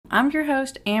I'm your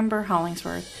host, Amber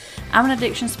Hollingsworth. I'm an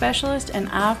addiction specialist and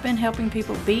I've been helping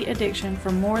people beat addiction for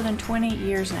more than 20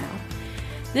 years now.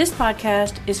 This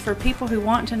podcast is for people who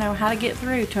want to know how to get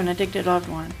through to an addicted loved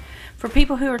one, for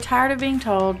people who are tired of being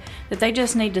told that they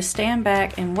just need to stand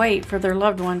back and wait for their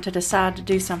loved one to decide to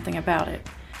do something about it.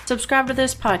 Subscribe to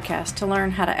this podcast to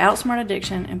learn how to outsmart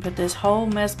addiction and put this whole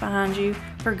mess behind you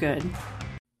for good.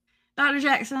 Dr.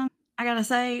 Jackson, I gotta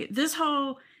say, this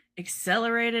whole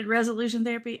accelerated resolution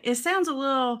therapy, it sounds a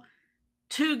little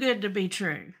too good to be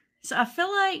true. So I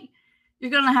feel like you're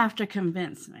gonna have to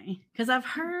convince me, because I've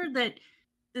heard that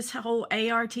this whole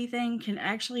ART thing can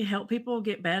actually help people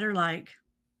get better, like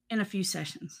in a few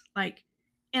sessions, like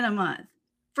in a month,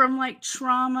 from like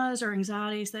traumas or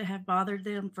anxieties that have bothered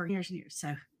them for years and years.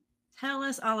 So tell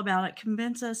us all about it.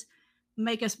 Convince us,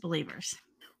 make us believers.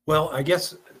 Well, I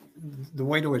guess the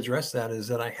way to address that is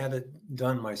that I had it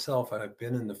done myself. I've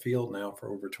been in the field now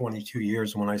for over 22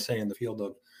 years. When I say in the field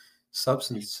of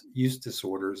substance use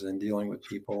disorders and dealing with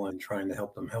people and trying to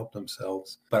help them help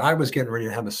themselves. But I was getting ready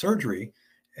to have a surgery,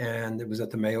 and it was at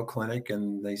the Mayo Clinic,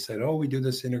 and they said, "Oh, we do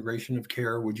this integration of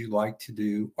care. Would you like to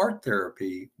do art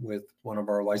therapy with one of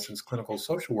our licensed clinical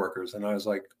social workers?" And I was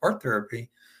like, "Art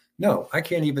therapy? No, I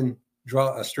can't even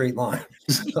draw a straight line."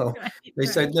 So they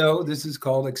said, "No, this is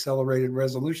called accelerated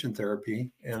resolution therapy."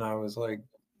 And I was like,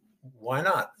 why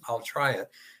not? I'll try it.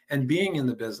 And being in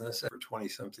the business for 20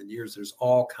 something years, there's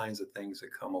all kinds of things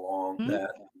that come along that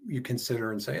you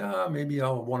consider and say, maybe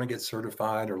I'll want to get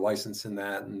certified or licensed in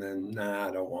that. And then,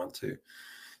 I don't want to.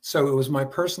 So it was my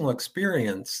personal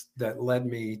experience that led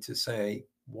me to say,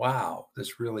 wow,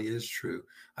 this really is true.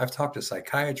 I've talked to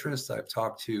psychiatrists, I've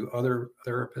talked to other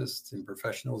therapists and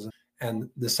professionals, and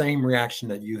the same reaction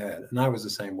that you had. And I was the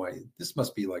same way. This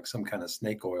must be like some kind of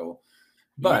snake oil.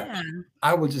 But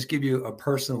I will just give you a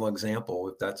personal example,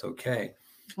 if that's okay.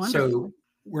 Wonderful. So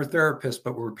we're therapists,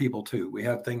 but we're people too. We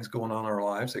have things going on in our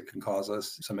lives that can cause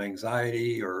us some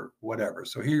anxiety or whatever.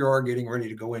 So here you are getting ready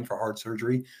to go in for heart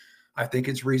surgery. I think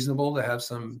it's reasonable to have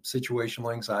some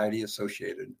situational anxiety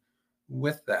associated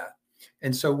with that.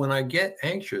 And so when I get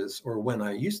anxious, or when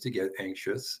I used to get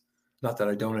anxious, not that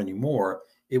I don't anymore,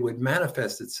 it would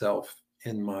manifest itself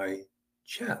in my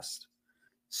chest.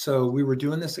 So we were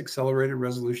doing this accelerated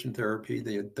resolution therapy.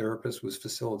 The therapist was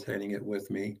facilitating it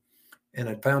with me, and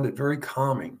I found it very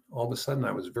calming. All of a sudden,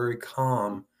 I was very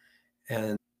calm,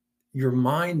 and your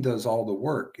mind does all the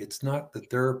work. It's not the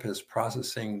therapist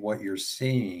processing what you're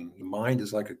seeing. The mind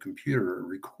is like a computer. It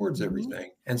records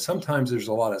everything. And sometimes there's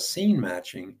a lot of scene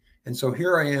matching. And so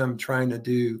here I am trying to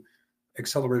do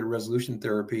accelerated resolution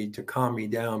therapy to calm me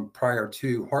down prior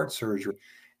to heart surgery.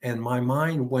 And my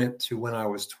mind went to when I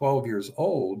was 12 years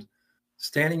old,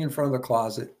 standing in front of the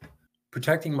closet,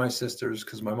 protecting my sisters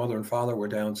because my mother and father were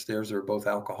downstairs. They were both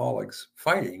alcoholics,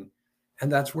 fighting.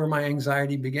 And that's where my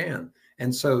anxiety began.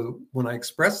 And so when I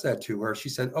expressed that to her, she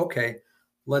said, "Okay,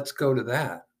 let's go to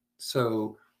that."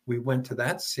 So we went to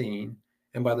that scene.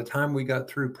 And by the time we got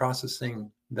through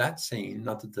processing that scene,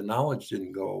 not that the knowledge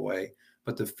didn't go away,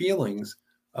 but the feelings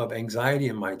of anxiety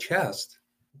in my chest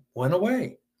went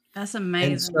away. That's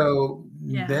amazing. And so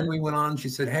then we went on. She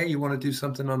said, "Hey, you want to do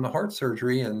something on the heart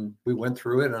surgery?" And we went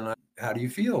through it. And how do you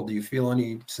feel? Do you feel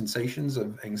any sensations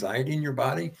of anxiety in your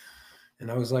body? And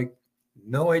I was like,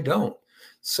 no, I don't.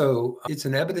 So it's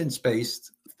an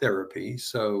evidence-based therapy.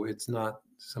 So it's not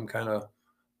some kind of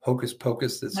hocus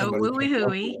pocus that somebody. No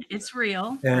wooey-hooey. It's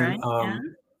real. And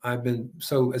right?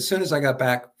 So as soon as I got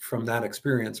back from that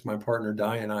experience, my partner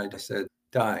Di and I said,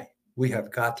 "Di, we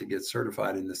have got to get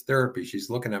certified in this therapy." She's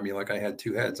looking at me like I had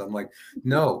two heads. I'm like,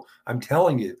 "No, I'm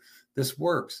telling you, this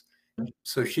works."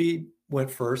 So she went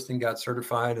first and got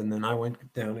certified, and then I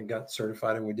went down and got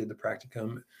certified, and we did the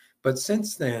practicum. But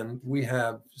since then, we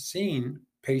have seen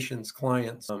patients,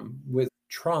 clients with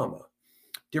trauma,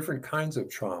 different kinds of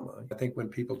trauma. I think when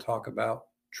people talk about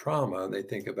trauma, they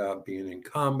think about being in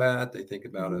combat, they think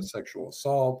about a sexual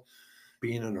assault,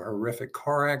 being in a horrific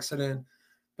car accident.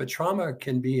 But trauma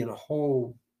can be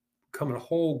come in a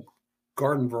whole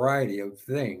garden variety of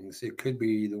things. It could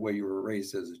be the way you were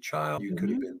raised as a child. You could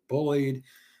have been bullied.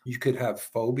 You could have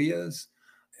phobias.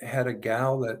 I had a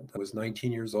gal that was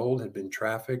 19 years old, had been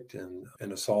trafficked and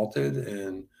assaulted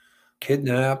and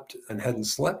kidnapped and hadn't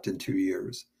slept in 2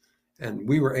 years. And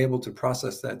we were able to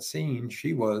process that scene.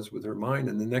 She was with her mind.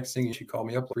 And the next thing, she called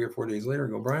me up 3 or 4 days later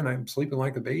and go, "Brian, I'm sleeping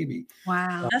like a baby."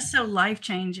 Wow. That's so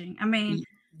life-changing. I mean,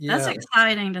 that's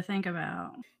exciting to think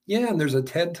about. Yeah, and there's a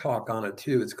TED talk on it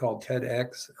too. It's called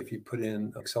TEDx. If you put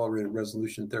in accelerated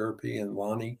resolution therapy, and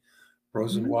Lonnie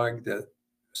Rosenzweig that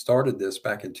started this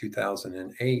back in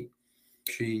 2008,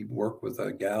 she worked with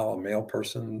a male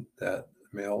person that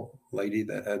male lady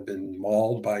that had been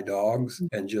mauled by dogs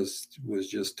and was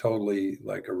just totally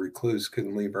like a recluse,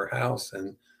 couldn't leave her house.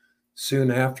 And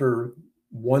soon after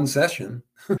one session,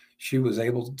 she was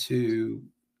able to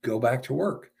go back to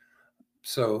work.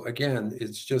 So again,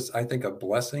 it's just, I think, a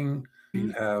blessing.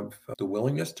 You have the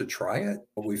willingness to try it.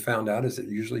 What we found out is it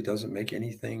usually doesn't make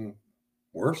anything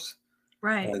worse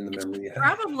than the memory you have.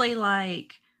 Probably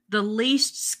like the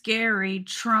least scary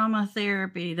trauma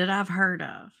therapy that I've heard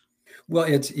of. Well,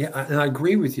 and I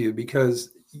agree with you,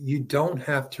 because you don't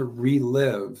have to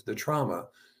relive the trauma.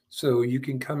 So you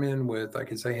can come in with, I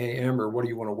can say, hey, Amber, what do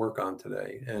you want to work on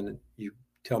today? And you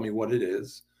tell me what it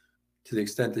is to the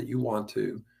extent that you want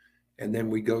to. And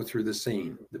then we go through the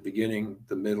scene, the beginning,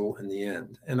 the middle, and the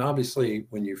end. And obviously,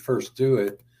 when you first do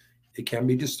it, it can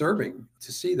be disturbing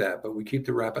to see that, but we keep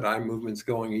the rapid eye movements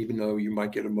going, even though you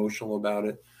might get emotional about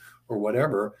it or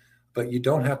whatever. But you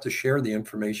don't have to share the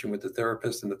information with the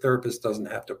therapist, and the therapist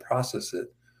doesn't have to process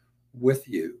it with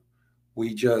you.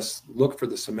 We just look for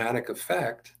the somatic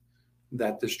effect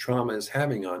that this trauma is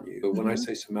having on you. But when I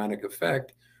say somatic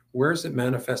effect, where is it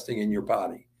manifesting in your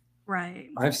body? Right.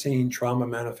 I've seen trauma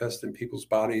manifest in people's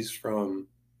bodies from,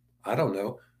 I don't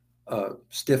know, a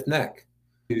stiff neck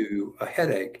to a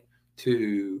headache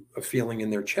to a feeling in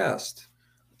their chest,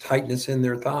 tightness in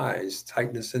their thighs,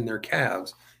 tightness in their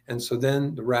calves. And so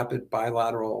then the rapid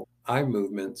bilateral eye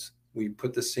movements, we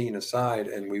put the scene aside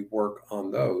and we work on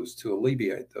those to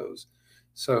alleviate those.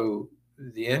 So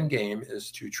the end game is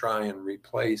to try and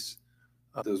replace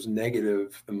those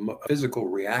negative physical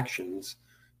reactions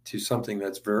to something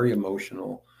that's very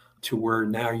emotional, to where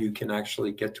now you can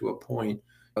actually get to a point.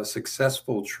 A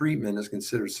successful treatment is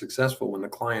considered successful when the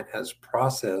client has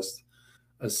processed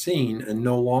a scene and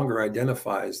no longer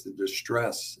identifies the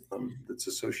distress that's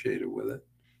associated with it.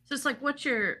 So it's like what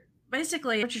you're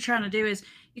trying to do is,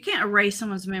 you can't erase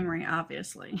someone's memory,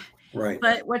 obviously. Right.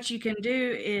 But what you can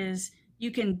do is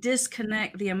you can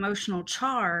disconnect the emotional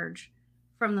charge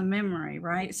from the memory,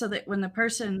 right? So that when the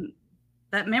person,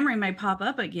 that memory may pop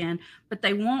up again, but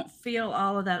they won't feel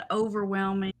all of that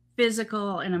overwhelming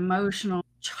physical and emotional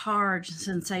charge and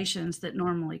sensations that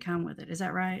normally come with it. Is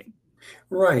that right?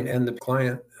 Right. And the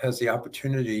client has the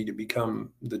opportunity to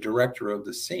become the director of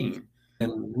the scene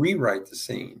and rewrite the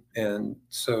scene. And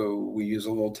so we use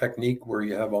a little technique where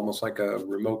you have almost like a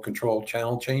remote control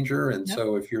channel changer. And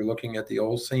so if you're looking at the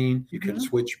old scene, you can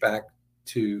switch back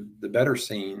to the better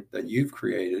scene that you've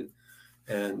created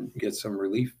and get some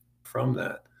relief from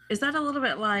that. Is that a little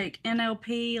bit like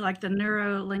NLP, like the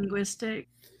neuro-linguistic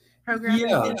programming?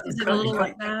 Yeah. Is it a little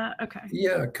like that? Okay.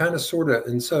 Yeah, kind of, sort of.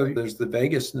 And so there's the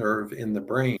vagus nerve in the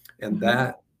brain, and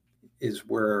that is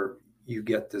where you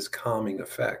get this calming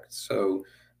effect. So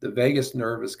the vagus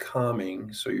nerve is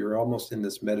calming. So you're almost in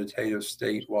this meditative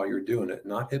state while you're doing it,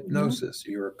 not hypnosis.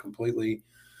 You're completely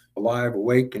alive,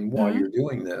 awake, and while you're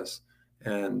doing this.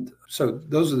 And so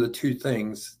those are the two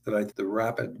things that the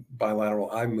rapid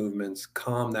bilateral eye movements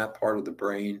calm that part of the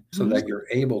brain so that you're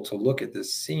able to look at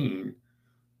this scene,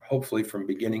 hopefully from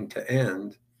beginning to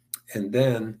end. And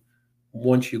then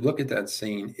once you look at that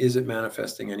scene, is it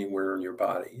manifesting anywhere in your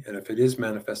body? And if it is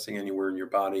manifesting anywhere in your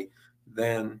body,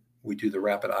 then we do the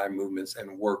rapid eye movements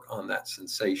and work on that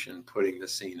sensation, putting the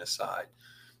scene aside.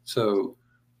 So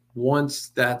once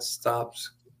that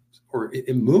stops, or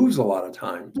it moves a lot of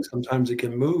times, sometimes it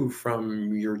can move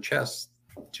from your chest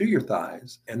to your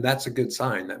thighs. And that's a good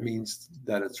sign. That means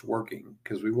that it's working,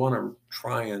 because we want to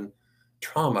try and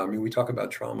trauma. I mean, we talk about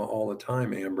trauma all the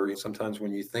time, Amber. Sometimes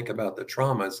when you think about the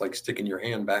trauma, it's like sticking your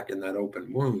hand back in that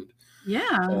open wound.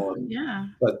 Yeah.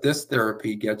 But this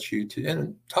therapy gets you to,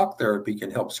 and talk therapy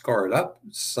can help scar it up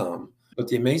some. But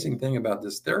the amazing thing about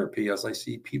this therapy is I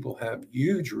see people have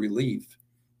huge relief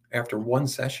after one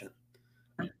session.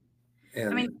 And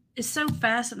I mean, it's so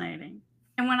fascinating.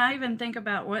 And when I even think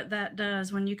about what that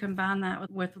does, when you combine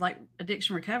that with like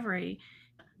addiction recovery,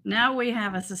 now we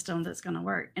have a system that's going to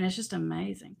work. And it's just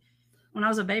amazing. When I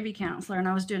was a baby counselor and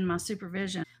I was doing my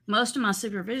supervision, most of my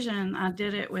supervision, I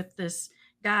did it with this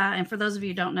guy. And for those of you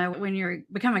who don't know, when you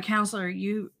become a counselor,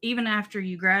 even after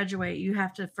you graduate, you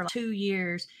have to, for like 2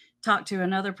 years, talk to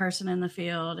another person in the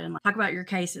field and talk about your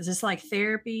cases. It's like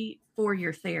therapy for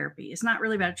your therapy. It's not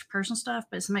really about your personal stuff,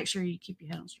 but it's to make sure you keep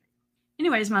your head on straight.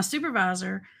 Anyways, my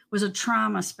supervisor was a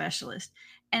trauma specialist,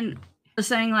 and was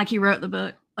saying like he wrote the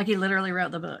book, like he literally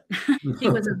wrote the book. He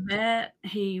was a vet.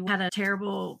 He had a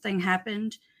terrible thing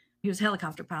happened. He was a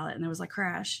helicopter pilot and there was a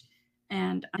crash,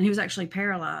 and he was actually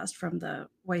paralyzed from the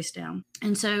waist down.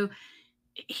 And so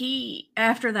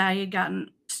after that, he had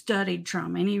studied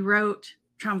trauma, and he wrote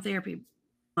trauma therapy,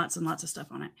 lots and lots of stuff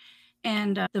on it.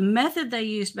 And the method they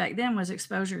used back then was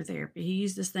exposure therapy. He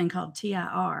used this thing called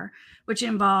TIR, which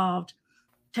involved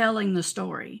telling the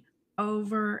story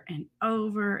over and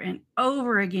over and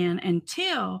over again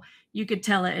until you could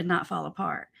tell it and not fall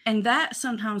apart. And that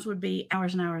sometimes would be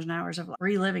hours and hours and hours of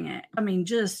reliving it. I mean,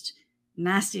 just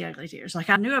nasty, ugly tears. Like,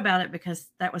 I knew about it because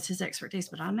that was his expertise,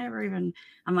 but I'm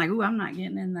like, ooh, I'm not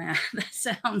getting in that. That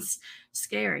sounds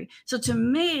scary. So to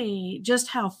me, just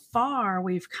how far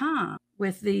we've come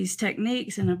with these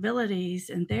techniques and abilities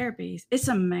and therapies, it's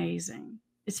amazing.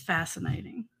 It's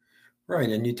fascinating. Right.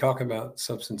 And you talk about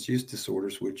substance use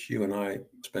disorders, which you and I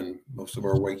spend most of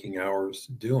our waking hours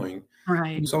doing.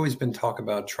 Right. There's always been talk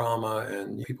about trauma,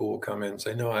 and people will come in and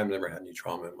say, no, I've never had any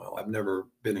trauma in my life. I've never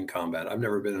been in combat. I've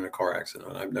never been in a car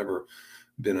accident. I've never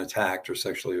been attacked or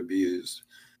sexually abused.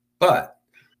 But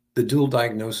the dual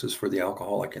diagnosis for the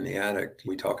alcoholic and the addict,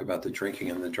 we talk about the drinking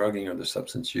and the drugging or the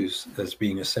substance use as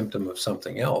being a symptom of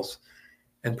something else.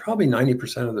 And probably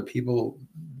 90% of the people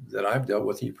that I've dealt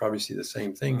with, and you probably see the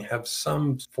same thing, have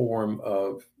some form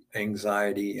of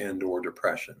anxiety and or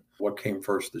depression. What came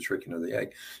first, the chicken or the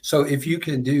egg? So if you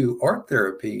can do art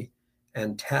therapy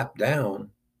and tap down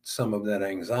some of that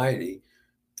anxiety,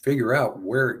 figure out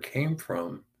where it came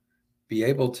from, be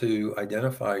able to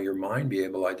identify your mind, be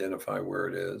able to identify where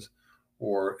it is,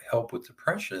 or help with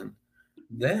depression,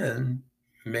 then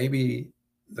maybe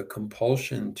the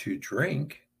compulsion to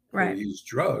drink or use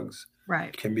drugs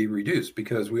can be reduced,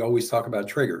 because we always talk about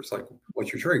triggers. Like,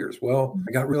 what's your triggers? Well,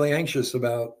 I got really anxious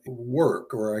about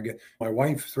work, or my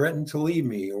wife threatened to leave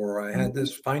me, or I had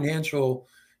this financial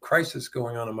crisis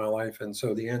going on in my life. And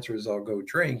so the answer is I'll go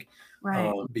drink,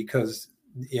 because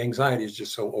the anxiety is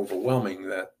just so overwhelming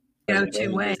that go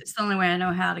two ways. It's the only way I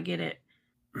know how to get it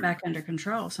back under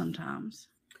control sometimes.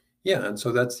 Yeah. And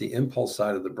so that's the impulse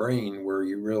side of the brain, where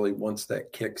you really, once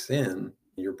that kicks in,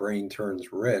 your brain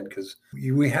turns red, because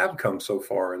we have come so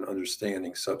far in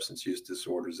understanding substance use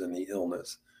disorders and the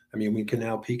illness. I mean, we can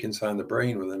now peek inside the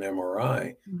brain with an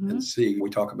MRI and see.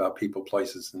 We talk about people,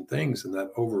 places, and things, and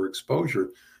that overexposure,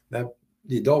 that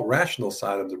the adult rational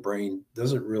side of the brain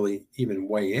doesn't really even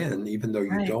weigh in, even though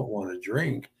you don't want to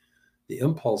drink. The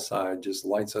impulse side just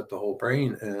lights up the whole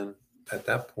brain. And at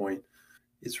that point,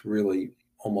 it's really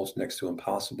almost next to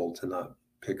impossible to not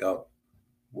pick up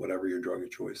whatever your drug of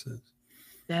choice is.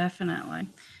 Definitely.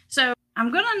 So I'm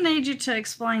going to need you to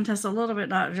explain to us a little bit,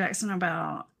 Dr. Jackson,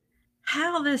 about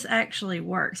how this actually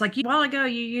works. Like, a while ago,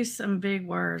 you used some big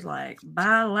words like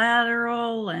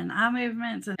bilateral and eye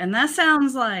movements, and that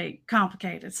sounds like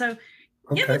complicated. So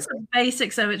give us the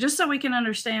basics of it, just so we can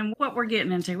understand what we're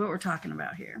getting into, what we're talking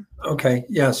about here. Okay.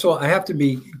 Yeah. So I have to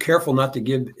be careful not to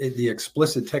give it the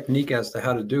explicit technique as to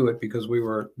how to do it, because we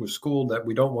were schooled that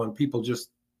we don't want people just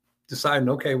deciding,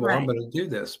 okay, well, I'm going to do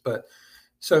this. But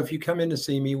so if you come in to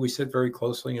see me, we sit very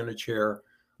closely in a chair.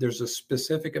 There's a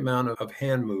specific amount of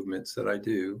hand movements that I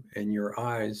do, and your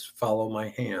eyes follow my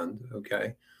hand.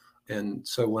 Okay. And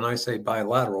so when I say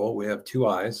bilateral, we have two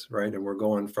eyes, right? And we're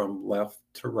going from left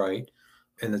to right.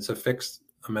 And it's a fixed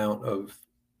amount of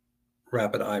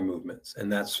rapid eye movements.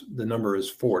 And the number is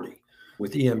 40.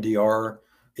 With EMDR,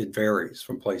 it varies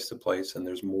from place to place, and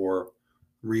there's more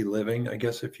reliving, I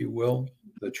guess, if you will,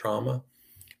 the trauma.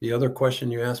 The other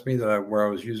question you asked me where I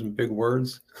was using big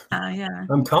words. Yeah.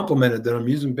 I'm complimented that I'm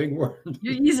using big words.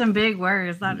 You're using big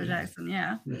words, Dr. Jackson.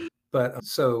 Yeah. But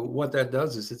so what that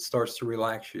does is it starts to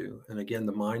relax you. And again,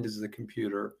 the mind is the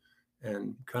computer,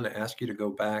 and kind of ask you to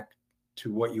go back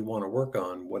to what you want to work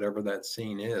on, whatever that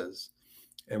scene is.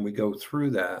 And we go through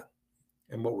that.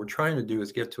 And what we're trying to do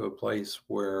is get to a place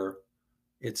where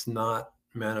it's not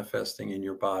manifesting in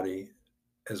your body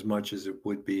as much as it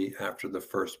would be after the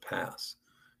first pass.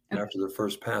 After the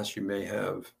first pass, you may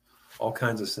have all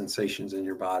kinds of sensations in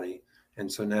your body. And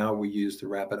so now we use the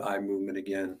rapid eye movement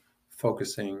again,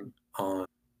 focusing on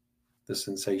the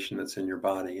sensation that's in your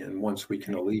body. And once we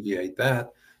can alleviate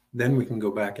that, then we can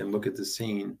go back and look at the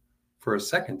scene for a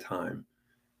second time.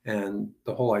 And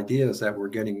the whole idea is that we're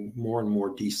getting more and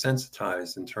more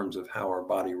desensitized in terms of how our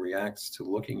body reacts to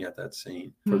looking at that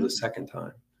scene for the second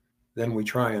time. Then we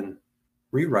try and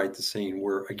rewrite the scene,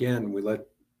 where, again, we let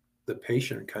the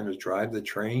patient kind of drive the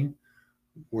train,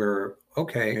 where,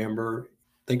 okay, Amber,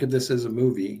 think of this as a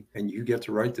movie, and you get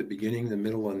to write the beginning, the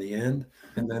middle, and the end.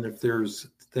 And then if there's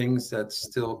things that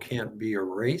still can't be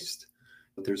erased,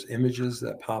 but there's images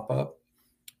that pop up,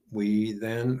 we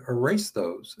then erase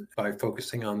those by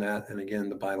focusing on that. And again,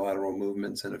 the bilateral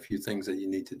movements and a few things that you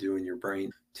need to do in your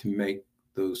brain to make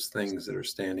those things that are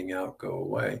standing out go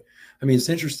away. I mean, it's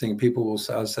interesting. People will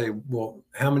say, well,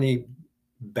 how many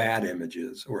bad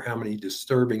images or how many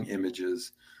disturbing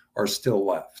images are still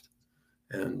left?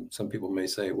 And some people may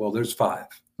say, well, there's 5.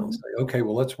 I'll say, okay,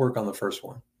 well, let's work on the first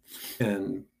one.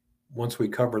 And once we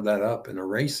cover that up and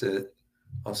erase it,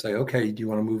 I'll say, okay, do you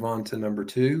want to move on to number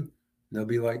 2? And they'll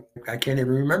be like, I can't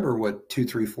even remember what 2,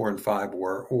 3, 4, and 5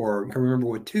 were, or I can remember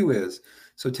what 2 is.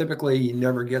 So typically you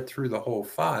never get through the whole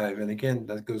 5. And again,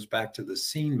 that goes back to the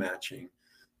scene matching,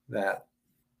 that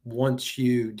once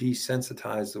you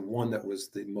desensitize the one that was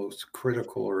the most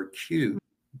critical or acute,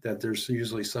 that there's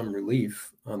usually some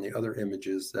relief on the other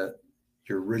images that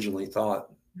you originally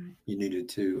thought you needed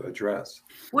to address.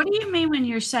 What do you mean when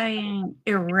you're saying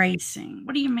erasing?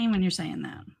 What do you mean when you're saying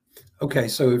that? Okay,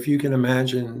 so if you can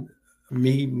imagine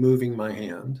me moving my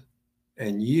hand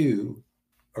and you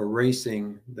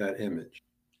erasing that image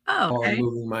while I'm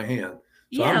moving my hand.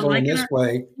 So I'm going this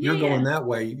way, you're going that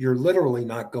way. You're literally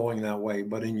not going that way,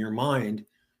 but in your mind,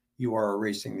 you are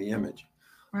erasing the image.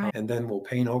 Right. And then we'll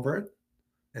paint over it.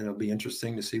 And it'll be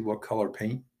interesting to see what color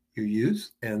paint you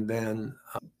use. And then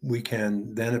we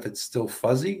can, then if it's still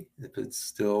fuzzy, if it's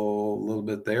still a little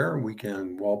bit there, we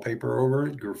can wallpaper over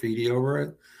it, graffiti over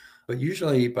it. But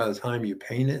usually by the time you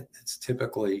paint it, it's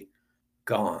typically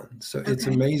gone. So it's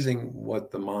amazing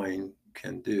what the mind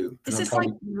can do. It's just like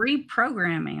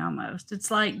reprogramming almost.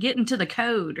 It's like getting to the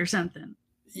code or something.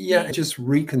 Yeah, it just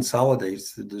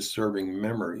reconsolidates the disturbing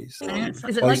memories.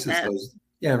 Is it like that?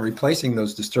 And replacing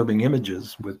those disturbing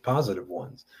images with positive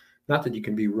ones. Not that you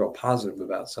can be real positive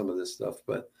about some of this stuff,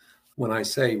 but when I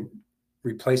say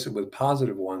replace it with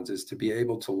positive ones, is to be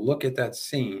able to look at that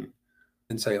scene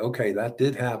and say, okay, that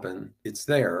did happen. It's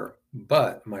there,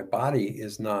 but my body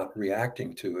is not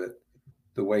reacting to it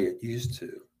the way it used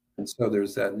to. And so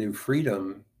there's that new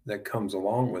freedom that comes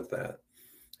along with that.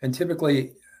 And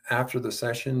typically after the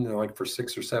session, like for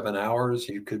 6 or 7 hours,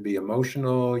 you could be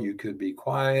emotional, you could be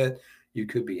quiet, you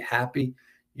could be happy,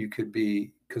 you could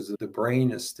be, because the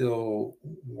brain is still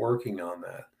working on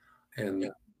that. And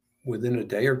within a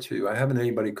day or two, I haven't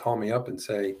anybody call me up and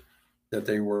say that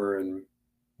they were in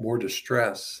more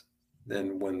distress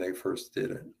than when they first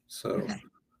did it. So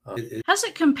how's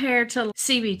it compare to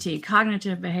CBT,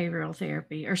 cognitive behavioral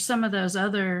therapy, or some of those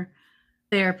other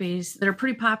therapies that are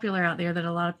pretty popular out there that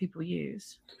a lot of people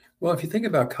use? Well, if you think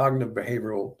about cognitive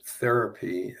behavioral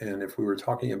therapy, and if we were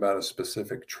talking about a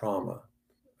specific trauma,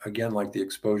 again, like the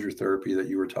exposure therapy that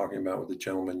you were talking about with the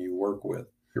gentleman you work with,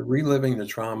 you're reliving the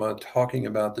trauma, talking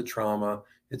about the trauma.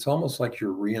 It's almost like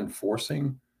you're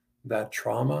reinforcing that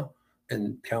trauma.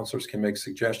 And counselors can make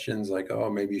suggestions like, oh,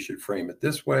 maybe you should frame it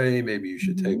this way. Maybe you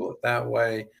should table it that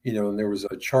way. And there was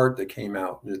a chart that came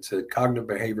out and it said cognitive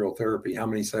behavioral therapy, how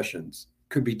many sessions?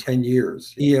 Could be 10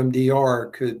 years.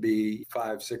 EMDR could be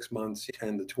 5, 6 months,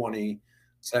 10 to 20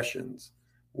 sessions.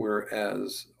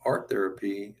 Whereas art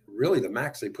therapy, really the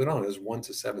max they put on is 1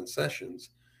 to 7 sessions.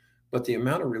 But the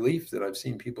amount of relief that I've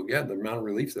seen people get, the amount of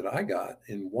relief that I got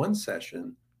in one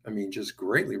session, just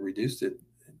greatly reduced it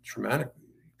dramatically.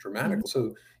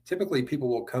 So typically people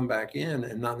will come back in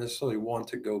and not necessarily want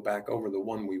to go back over the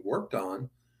one we worked on,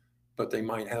 but they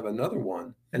might have another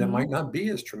one and it might not be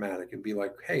as traumatic. It'd be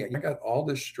like, hey, I got all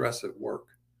this stress at work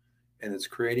and it's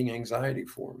creating anxiety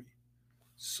for me.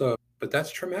 So, but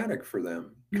that's traumatic for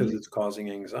them because it's causing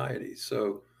anxiety.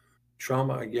 So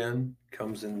trauma, again,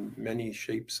 comes in many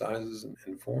shapes, sizes,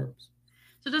 and forms.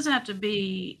 So it doesn't have to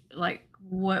be like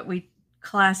what we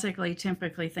classically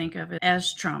typically think of it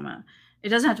as trauma. It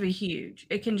doesn't have to be huge.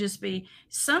 It can just be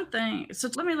something. So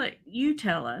let me let you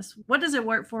tell us, what does it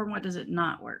work for and what does it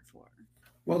not work for?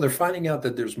 Well, they're finding out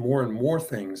that there's more and more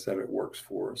things that it works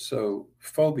for. So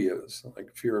phobias,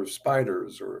 like fear of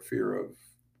spiders or a fear of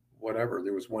whatever.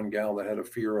 There was one gal that had a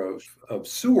fear of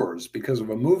sewers because of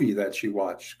a movie that she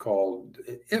watched called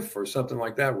If or something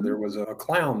like that, where there was a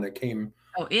clown that came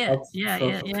from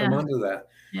under that.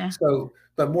 Yeah. So,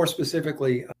 but more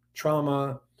specifically,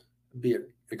 trauma, be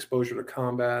it exposure to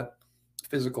combat,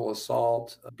 physical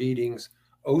assault, beatings,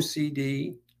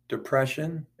 OCD,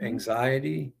 depression,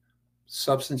 anxiety,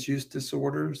 substance use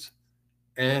disorders,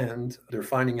 and they're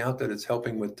finding out that it's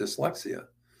helping with dyslexia.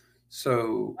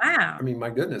 So, wow. My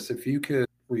goodness, if you could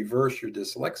reverse your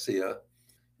dyslexia,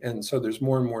 and so there's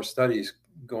more and more studies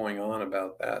going on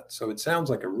about that. So it sounds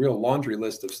like a real laundry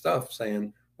list of stuff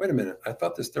saying, wait a minute, I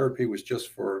thought this therapy was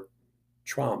just for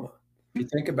trauma. If you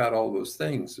think about all those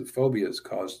things, the phobias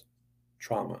cause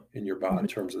trauma in your body in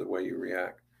terms of the way you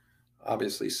react.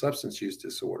 Obviously, substance use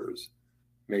disorders.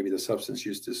 Maybe the substance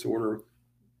use disorder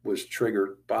was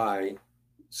triggered by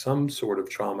some sort of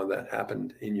trauma that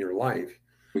happened in your life.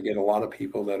 We get a lot of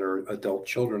people that are adult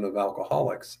children of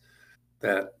alcoholics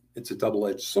that it's a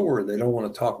double-edged sword. They don't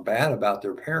want to talk bad about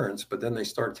their parents, but then they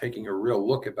start taking a real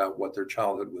look about what their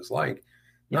childhood was like.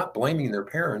 not blaming their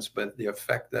parents, but the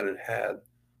effect that it had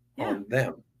on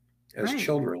them as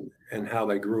children, and how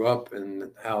they grew up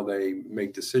and how they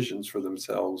make decisions for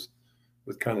themselves,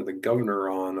 with kind of the governor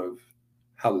on of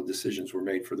how the decisions were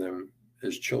made for them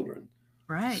as children.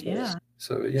 Right.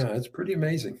 So yeah, it's pretty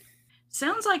amazing.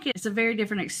 Sounds like it's a very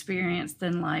different experience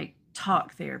than like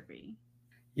talk therapy.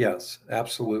 Yes,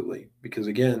 absolutely. Because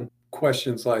again,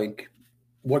 questions like,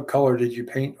 what color did you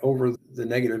paint over the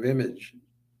negative image?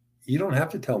 You don't have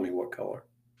to tell me what color.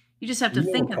 You just have to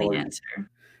think of the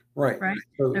answer. Right.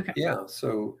 So, yeah.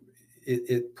 So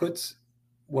it puts,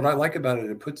 what I like about it,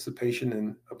 it puts the patient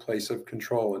in a place of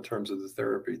control in terms of the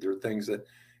therapy. There are things that,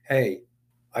 hey,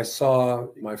 I saw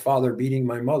my father beating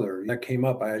my mother. That came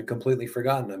up. I had completely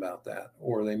forgotten about that.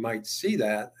 Or they might see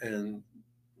that and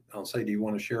I'll say, do you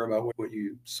want to share about what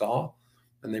you saw?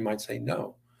 And they might say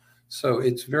no. So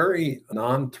it's very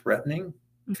non-threatening,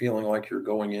 feeling like you're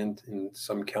going in and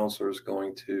some counselor is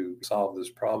going to solve this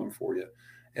problem for you.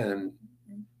 And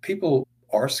people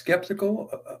are skeptical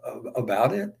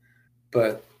about it,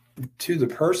 but to the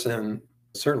person,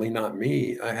 certainly not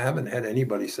me, I haven't had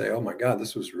anybody say, oh my God,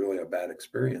 this was really a bad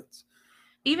experience.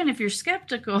 Even if you're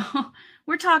skeptical,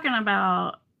 we're talking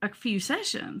about a few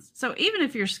sessions. So even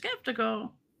if you're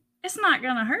skeptical, it's not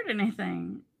going to hurt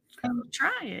anything.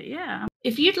 Try it, yeah.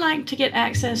 If you'd like to get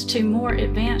access to more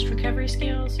advanced recovery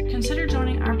skills, consider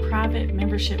joining our private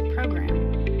membership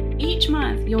program. Each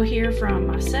month, you'll hear from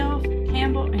myself,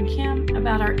 Campbell, and Kim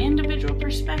about our individual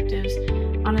perspectives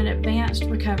on an advanced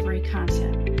recovery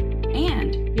concept.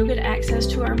 And you'll get access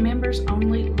to our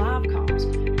members-only live calls,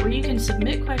 where you can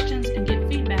submit questions and get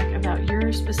feedback about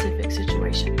your specific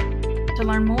situation. To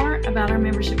learn more about our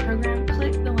membership program,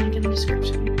 click the link in the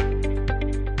description.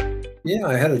 Yeah,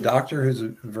 I had a doctor who's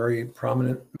a very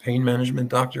prominent pain management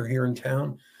doctor here in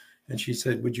town. And she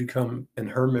said, would you come? And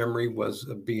her memory was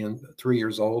of being 3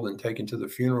 years old and taken to the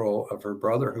funeral of her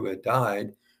brother who had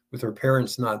died, with her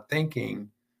parents not thinking.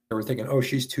 They were thinking, oh,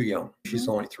 she's too young. She's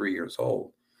only 3 years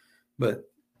old. But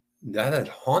that had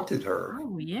haunted her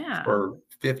for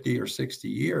 50 or 60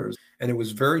 years. And it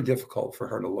was very difficult for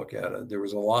her to look at it. There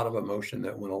was a lot of emotion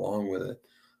that went along with it,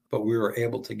 but we were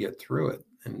able to get through it.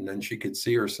 And then she could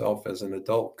see herself as an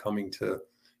adult coming to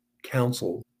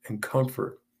counsel and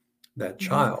comfort that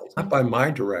child, not by my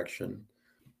direction,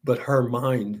 but her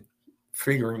mind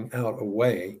figuring out a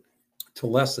way to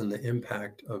lessen the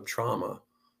impact of trauma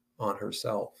on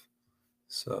herself.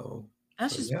 So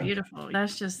that's just beautiful.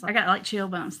 That's just, I got like chill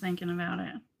bumps thinking about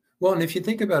it. Well, and if you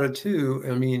think about it too,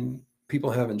 I mean, people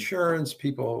have insurance,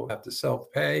 people have to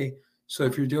self-pay. So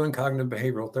if you're doing cognitive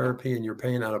behavioral therapy and you're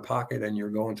paying out of pocket and you're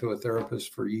going to a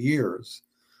therapist for years,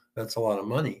 that's a lot of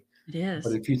money. It is.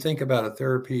 But if you think about a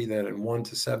therapy that in 1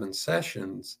 to 7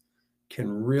 sessions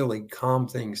can really calm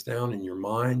things down in your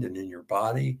mind and in your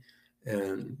body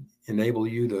and enable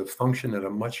you to function at a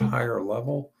much higher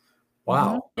level.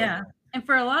 Wow. Yeah. And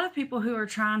for a lot of people who are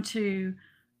trying to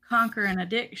conquer an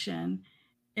addiction,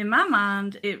 in my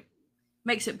mind, it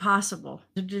makes it possible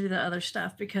to do the other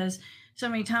stuff, because so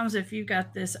many times if you've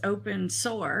got this open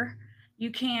sore,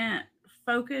 you can't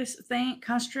focus, think,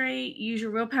 concentrate, use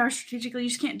your willpower strategically. You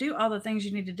just can't do all the things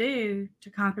you need to do to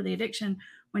conquer the addiction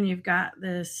when you've got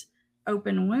this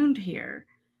open wound here.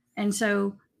 And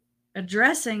so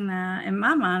addressing that, in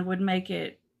my mind, would make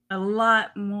it a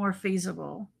lot more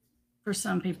feasible for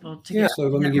some people to get. So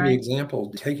let me give you an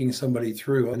example. Taking somebody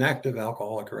through an active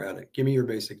alcoholic or addict. Give me your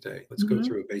basic day. Let's go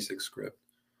through a basic script.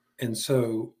 And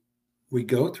so we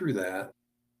go through that,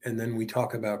 and then we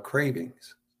talk about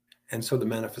cravings. And so the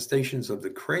manifestations of the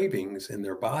cravings in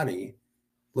their body,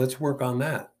 let's work on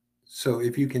that. So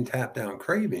if you can tap down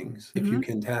cravings, if you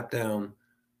can tap down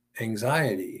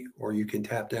anxiety, or you can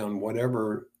tap down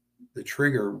whatever the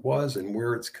trigger was and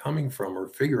where it's coming from, or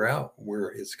figure out where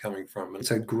it's coming from.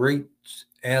 It's a great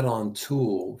add-on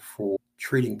tool for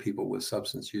treating people with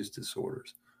substance use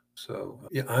disorders. So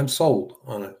yeah, I'm sold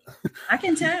on it. I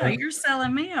can tell you're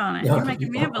selling me on it. You're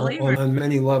making me a believer. On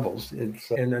many levels.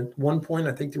 And at one point,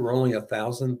 I think there were only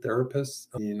 1,000 therapists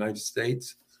in the United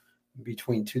States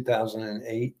between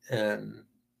 2008 and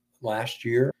last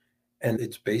year. And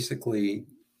it's basically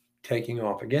taking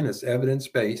off. Again, it's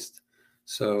evidence-based.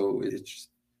 So it's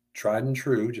tried and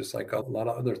true, just like a lot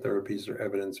of other therapies are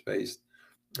evidence-based.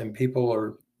 And people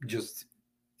are just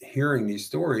hearing these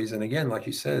stories. And again, like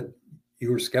you said,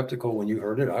 you were skeptical when you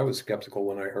heard it. I was skeptical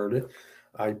when I heard it.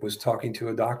 I was talking to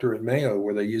a doctor at Mayo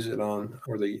where they use it on,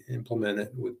 or they implement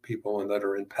it with people that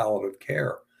are in palliative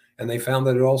care. And they found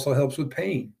that it also helps with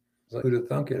pain. Like, who'd have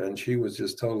thunk it? And she was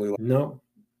just totally like, no,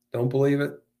 don't believe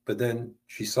it. But then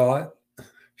she saw it.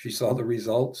 She saw the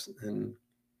results, and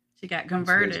She got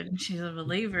converted. She's a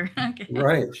believer. Okay.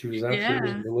 Right. She was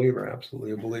absolutely a believer,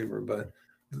 absolutely a believer. But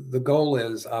the goal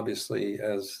is obviously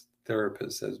as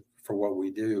therapists, as for what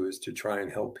we do, is to try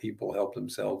and help people help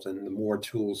themselves. And the more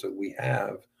tools that we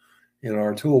have in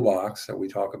our toolbox that we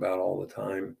talk about all the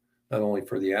time, not only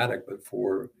for the addict, but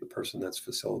for the person that's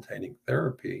facilitating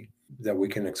therapy, that we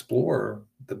can explore,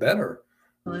 the better.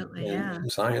 Absolutely,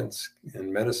 and science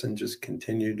and medicine just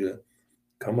continue to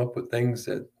come up with things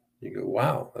that you go,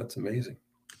 wow, that's amazing.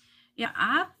 Yeah,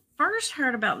 I first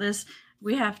heard about this.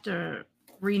 We have to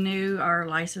renew our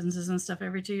licenses and stuff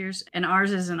every 2 years, and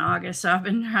ours is in August. So I've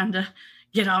been trying to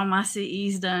get all my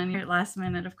CEs done here at last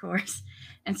minute, of course.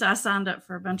 And so I signed up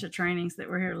for a bunch of trainings that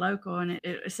were here local, and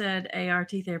it said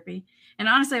ART therapy. And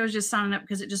honestly, I was just signing up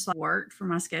because it just worked for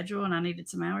my schedule and I needed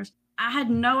some hours. I had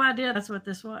no idea that's what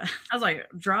this was. I was like,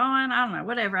 drawing, I don't know,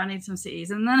 whatever. I need some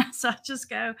CEs. And then so I just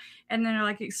go, and then they're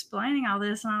like explaining all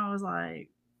this. And I was like,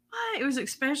 what? It was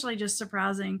especially just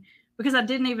surprising because I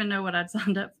didn't even know what I'd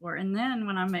signed up for. And then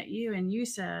when I met you and you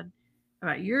said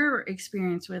about your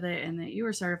experience with it and that you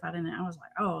were certified in it, I was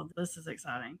like, oh, this is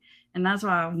exciting. And that's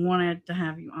why I wanted to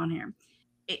have you on here.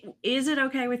 Is it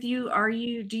okay with you?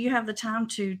 Do you have the time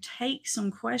to take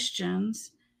some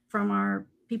questions from our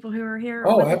people who are here?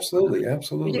 Oh, absolutely.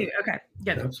 Absolutely. We do. Okay,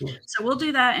 good. Absolutely. So we'll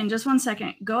do that in just 1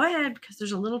 second. Go ahead, because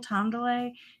there's a little time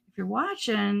delay. If you're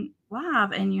watching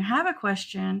live and you have a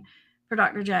question for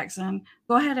Dr. Jackson,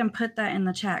 go ahead and put that in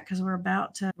the chat because we're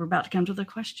about to come to the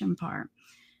question part.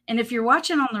 And if you're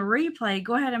watching on the replay,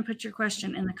 go ahead and put your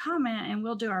question in the comment and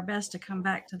we'll do our best to come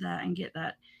back to that and get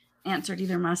that answered,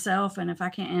 either myself, and if I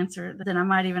can't answer it, then I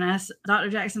might even ask Dr.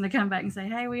 Jackson to come back and say,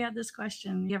 hey, we had this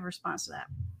question. You have a response to that.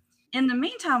 In the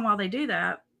meantime, while they do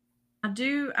that,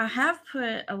 I have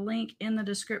put a link in the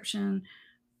description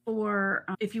for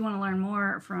if you want to learn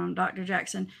more from Dr.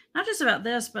 Jackson, not just about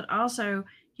this, but also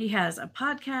he has a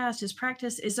podcast. His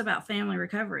practice is about family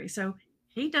recovery. So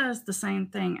he does the same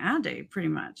thing I do pretty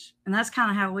much. And that's kind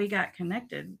of how we got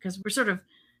connected, because we're sort of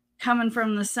coming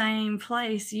from the same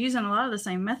place, using a lot of the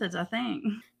same methods, I think.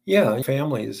 Yeah,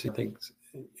 families, I think,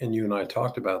 and you and I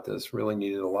talked about this, really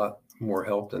needed a lot more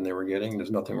help than they were getting.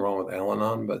 There's nothing wrong with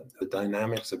Al-Anon, but the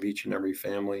dynamics of each and every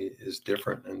family is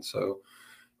different. And so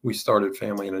we started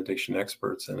Family and Addiction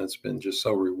Experts, and it's been just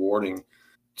so rewarding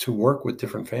to work with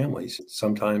different families.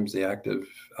 Sometimes the active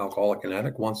alcoholic and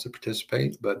addict wants to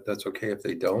participate, but that's okay if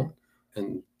they don't.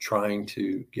 And trying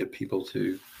to get people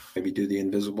to maybe do the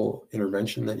invisible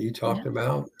intervention that you talked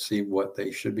about, see what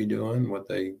they should be doing, what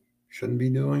they shouldn't be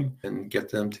doing, and get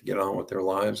them to get on with their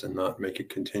lives and not make it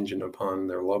contingent upon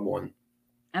their loved one.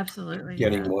 Absolutely.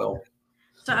 Getting well.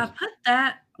 So I put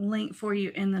that link for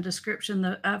you in the description,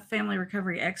 the Family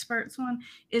Recovery Experts one.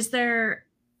 Is that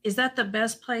the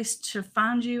best place to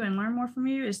find you and learn more from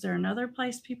you? Is there another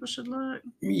place people should look?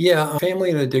 Yeah,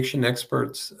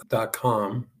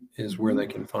 familyandaddictionexperts.com is where they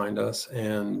can find us,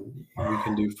 and we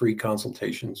can do free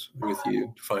consultations with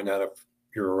you to find out if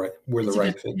we're the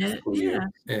right fit for you.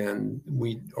 And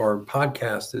our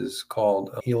podcast is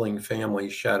called Healing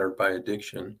Families Shattered by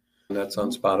Addiction. And that's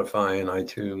on Spotify and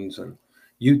iTunes and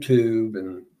YouTube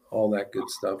and all that good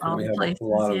stuff. And we have a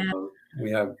lot of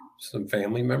we have some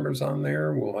family members on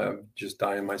there. We'll have just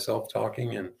Di and myself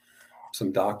talking, and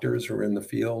some doctors who are in the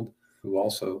field who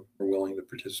also are willing to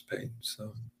participate.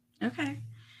 So okay.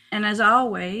 And as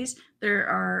always,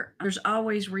 there's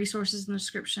always resources in the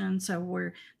description.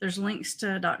 So there's links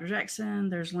to Dr. Jackson,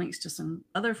 there's links to some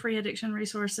other free addiction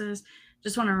resources.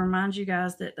 Just want to remind you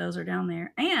guys that those are down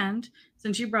there. And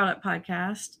since you brought up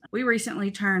podcast, we recently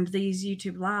turned these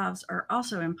YouTube lives are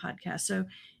also in podcast. So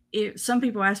some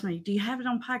people ask me, do you have it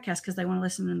on podcast? Because they want to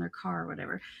listen in their car or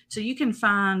whatever. So you can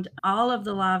find all of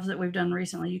the lives that we've done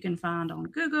recently. You can find on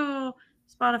Google,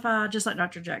 Spotify, just like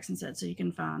Dr. Jackson said. So you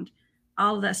can find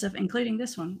all of that stuff, including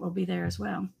this one, will be there as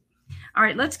well. All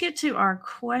right, let's get to our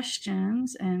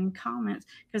questions and comments,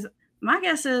 because my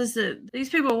guess is that these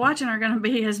people watching are going to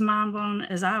be as mind blown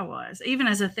as I was. Even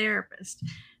as a therapist,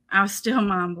 I was still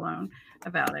mind blown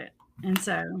about it. And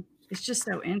so it's just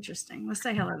so interesting. Let's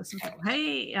say hello to some people.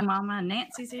 Hey, Mama,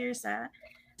 Nancy's here,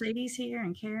 Sadie's here,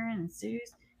 and Karen and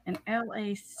Suze. And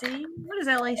LAC, what does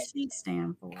LAC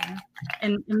stand for?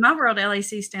 And in my world,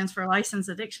 LAC stands for Licensed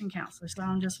Addiction Counselor. So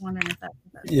I'm just wondering if that's.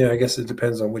 Yeah, I guess it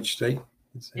depends on which state.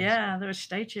 Yeah, which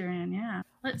state you're in. Yeah.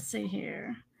 Let's see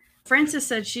here. Frances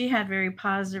said she had very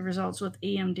positive results with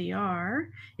EMDR.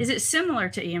 Is it similar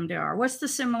to EMDR? What's the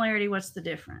similarity? What's the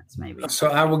difference, maybe?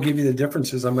 So I will give you the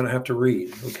differences. I'm going to have to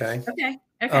read. Okay.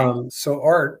 Okay. So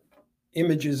Art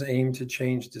Images aim to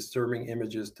change disturbing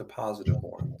images to positive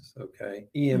ones. Okay.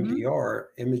 Mm-hmm. EMDR,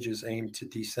 images aim to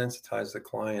desensitize the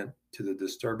client to the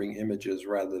disturbing images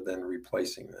rather than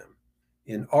replacing them.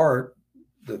 In art,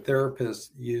 the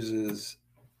therapist uses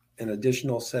an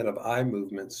additional set of eye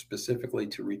movements specifically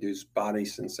to reduce body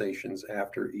sensations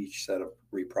after each set of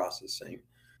reprocessing.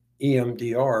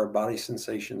 EMDR, body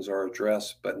sensations are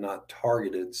addressed but not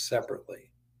targeted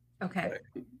separately. Okay.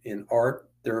 In art,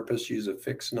 therapists use a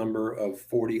fixed number of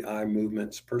 40 eye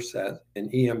movements per set. In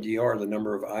EMDR, the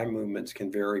number of eye movements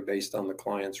can vary based on the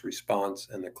client's response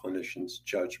and the clinician's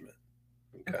judgment.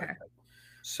 Okay.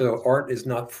 So art is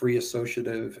not free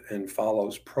associative and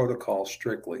follows protocol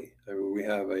strictly. We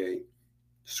have a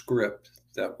script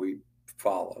that we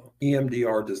follow.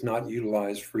 EMDR does not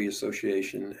utilize free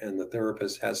association, and the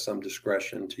therapist has some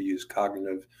discretion to use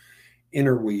cognitive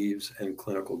interweaves and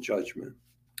clinical judgment.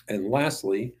 And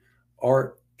lastly,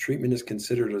 art treatment is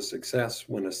considered a success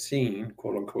when a scene,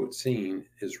 quote unquote scene,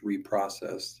 is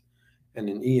reprocessed. And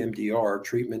in EMDR,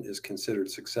 treatment is considered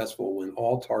successful when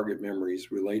all target memories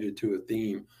related to a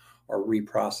theme are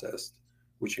reprocessed,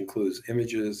 which includes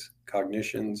images,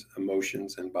 cognitions,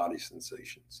 emotions, and body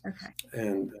sensations. Okay.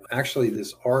 And actually,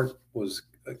 this art was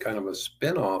a kind of a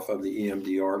spin-off of the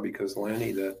EMDR because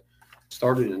Lanny, that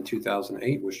started in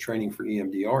 2008, was training for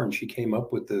EMDR, and she came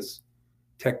up with this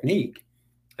technique.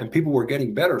 And people were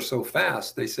getting better so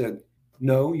fast, they said,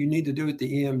 no, you need to do it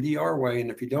the EMDR way. And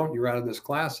if you don't, you're out of this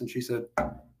class. And she said,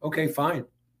 okay, fine.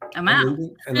 I'm out.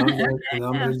 And I'm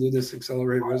going to do this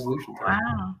accelerated resolution therapy.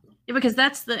 Wow. Yeah, because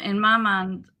that's in my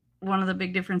mind, one of the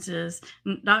big differences.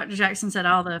 Dr. Jackson said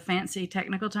all the fancy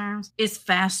technical terms. It's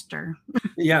faster.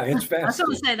 Yeah, it's faster. I was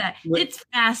going to say that. It's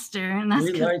faster. And that's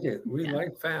we like it. We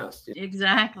like fast.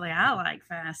 Exactly. I like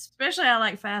fast. Especially I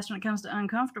like fast when it comes to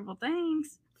uncomfortable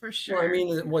things. For sure. Well, I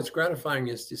mean, what's gratifying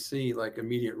is to see like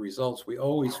immediate results. We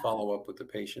always follow up with the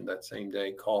patient that same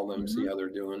day, call them, see how they're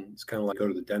doing. It's kind of like go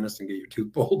to the dentist and get your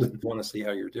tooth pulled and want to see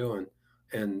how you're doing.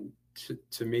 And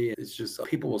to me, it's just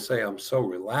people will say, I'm so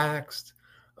relaxed.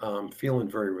 Feeling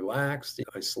very relaxed.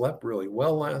 I slept really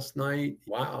well last night.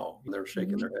 Wow. And they're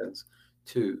shaking their heads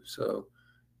too. So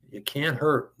it can't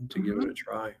hurt to give it a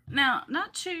try. Now,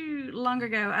 not too long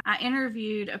ago, I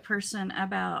interviewed a person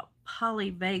about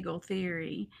polyvagal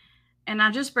theory. And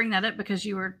I just bring that up because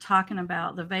you were talking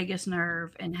about the vagus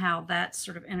nerve and how that's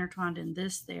sort of intertwined in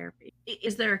this therapy.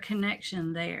 Is there a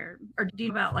connection there? Or do you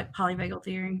know about like polyvagal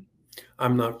theory?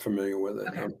 I'm not familiar with it.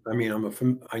 Okay. I mean,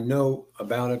 I know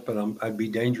about it, but I'd be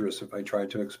dangerous if I tried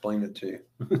to explain it to you.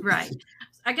 Right.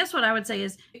 I guess what I would say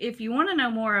is if you want to know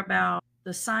more about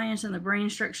the science and the brain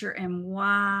structure and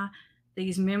why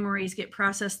these memories get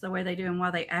processed the way they do and why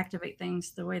they activate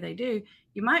things the way they do,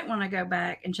 you might want to go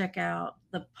back and check out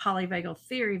the polyvagal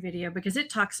theory video because it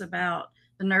talks about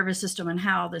the nervous system and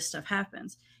how this stuff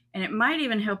happens. And it might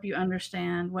even help you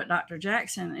understand what Dr.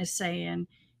 Jackson is saying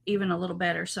even a little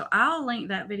better. So I'll link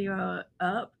that video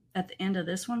up at the end of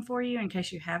this one for you in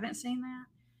case you haven't seen that.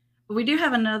 But we do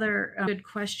have another good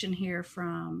question here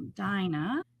from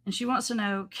Dinah. And she wants to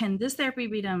know, can this therapy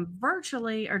be done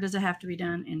virtually or does it have to be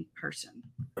done in person?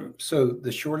 So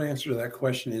the short answer to that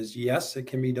question is yes, it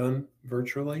can be done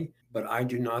virtually, but I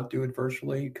do not do it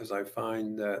virtually because I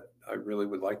find that I really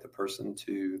would like the person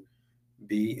to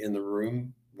be in the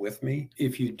room with me.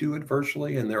 If you do it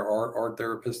virtually, and there are art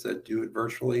therapists that do it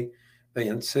virtually, they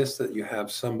insist that you have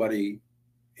somebody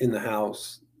in the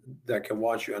house that can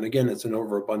watch you. And again, it's an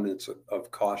overabundance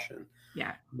of caution.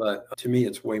 Yeah. But to me,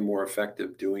 it's way more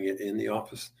effective doing it in the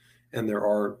office. And there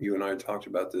are, you and I talked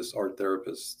about this, art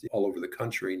therapists all over the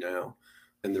country now.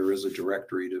 And there is a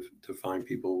directory to find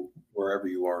people wherever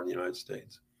you are in the United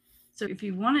States. So if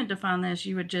you wanted to find this,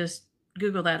 you would just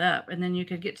Google that up and then you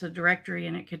could get to the directory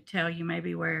and it could tell you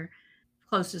maybe where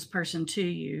closest person to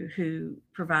you who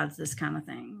provides this kind of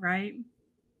thing, right?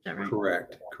 Is that right?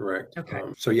 Correct. Okay.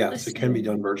 So yes, it can be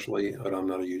done virtually, but I'm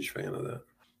not a huge fan of that.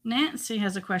 Nancy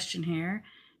has a question here.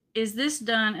 Is this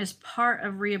done as part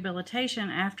of rehabilitation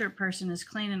after a person is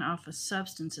cleaning off of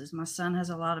substances? My son has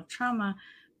a lot of trauma,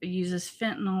 but uses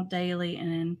fentanyl daily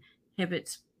and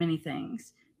inhibits many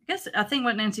things. I think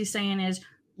what Nancy's saying is,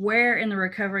 where in the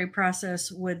recovery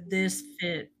process would this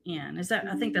fit in?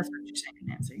 I think that's what you're saying,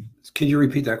 Nancy. Can you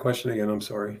repeat that question again? I'm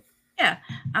sorry. Yeah,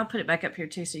 I'll put it back up here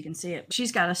too so you can see it.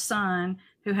 She's got a son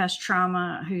who has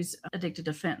trauma, who's addicted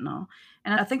to fentanyl.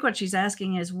 And I think what she's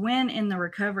asking is when in the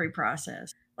recovery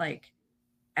process, like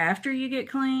after you get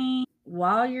clean,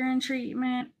 while you're in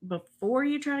treatment, before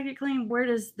you try to get clean, where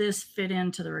does this fit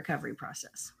into the recovery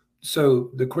process? So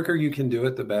the quicker you can do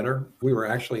it, the better. We were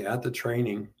actually at the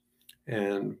training,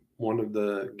 and one of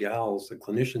the gals, the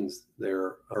clinicians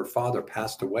there, her father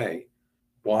passed away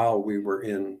while we were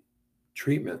in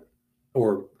treatment,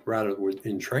 or rather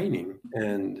in training.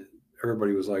 And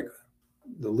everybody was like,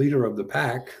 the leader of the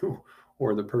pack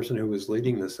or the person who was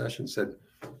leading the session said,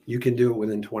 you can do it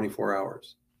within 24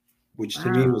 hours, which to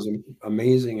me was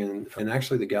amazing. And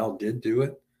actually the gal did do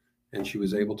it, and she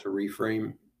was able to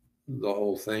reframe the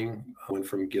whole thing. Went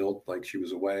from guilt, like she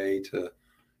was away, to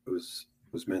it was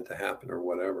meant to happen or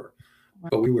whatever.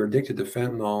 But we were addicted to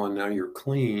fentanyl, and now you're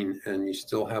clean and you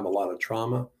still have a lot of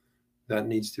trauma that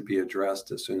needs to be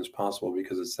addressed as soon as possible,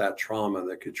 because it's that trauma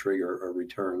that could trigger a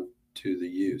return to the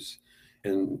use.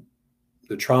 And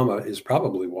the trauma is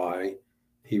probably why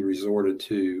he resorted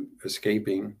to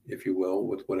escaping, if you will,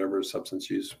 with whatever substance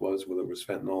use was, whether it was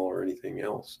fentanyl or anything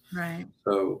else. Right.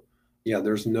 So, yeah,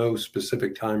 there's no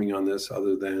specific timing on this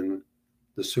other than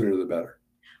the sooner the better.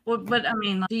 Well, but I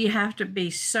mean, do you have to be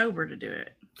sober to do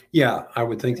it? Yeah, I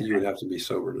would think that you would have to be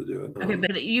sober to do it. Okay,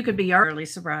 but you could be early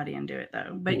sobriety and do it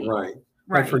though. But right.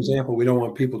 Like, for example, we don't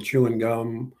want people chewing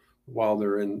gum while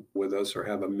they're in with us, or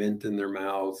have a mint in their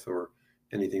mouth or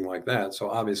anything like that. So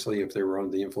obviously, if they were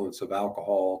under the influence of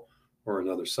alcohol or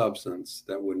another substance,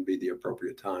 that wouldn't be the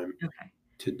appropriate time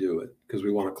to do it, because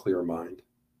we want a clear mind.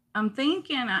 I'm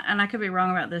thinking, and I could be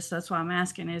wrong about this, that's why I'm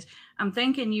asking, is I'm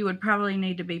thinking you would probably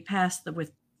need to be past the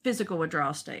physical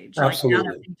withdrawal stage. Absolutely. Like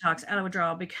out of detox, out of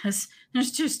withdrawal, because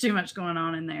there's just too much going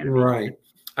on in there. Right.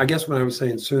 I guess when I was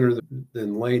saying sooner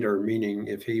than later, meaning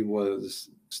if he was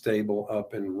stable,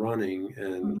 up and running,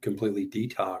 and completely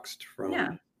detoxed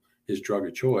from his drug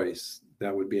of choice,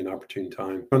 that would be an opportune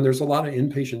time. And there's a lot of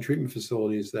inpatient treatment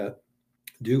facilities that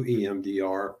do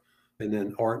EMDR, and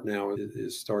then ART now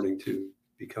is starting to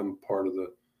become part of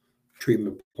the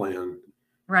treatment plan.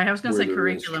 Right. I was going to say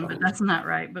curriculum, but that's not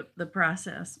right. But the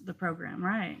process, the program,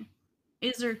 right?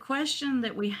 Is there a question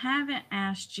that we haven't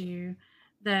asked you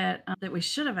that we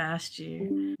should have asked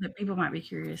you that people might be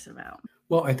curious about?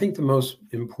 Well, I think the most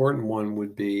important one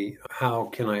would be, how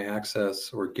can I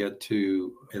access or get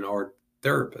to an ART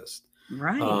therapist?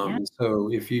 Right.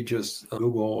 So if you just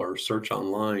Google or search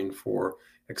online for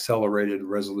Accelerated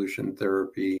Resolution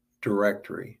Therapy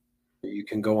Directory, you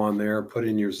can go on there, put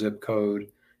in your zip code,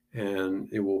 and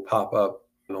it will pop up,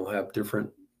 and it'll have different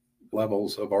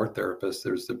levels of ART therapists.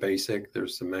 There's the basic,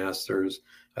 there's the masters.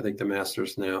 I think the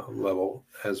masters now level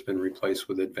has been replaced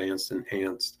with advanced,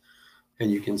 enhanced.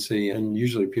 And you can see, and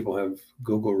usually people have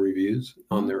Google reviews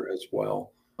on there as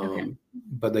well.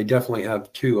 But they definitely have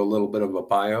a little bit of a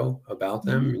bio about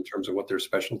them in terms of what their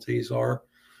specialties are.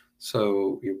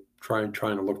 So you're trying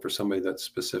to look for somebody that's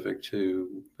specific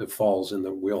that falls in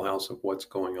the wheelhouse of what's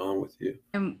going on with you.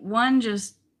 And one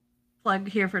just plug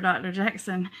here for Dr.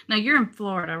 Jackson. Now you're in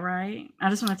Florida, right? I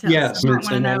just want to tell yes, you. I want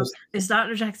to know, is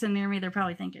Dr. Jackson near me? They're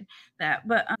probably thinking that.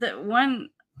 But the one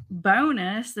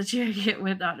bonus that you get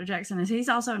with Dr. Jackson is he's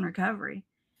also in recovery.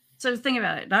 So think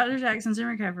about it. Dr. Jackson's in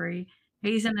recovery.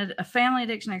 He's a family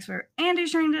addiction expert, and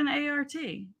he's trained in ART.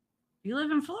 You live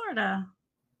in Florida.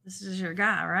 This is your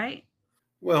guy, right?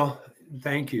 Well,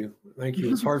 thank you.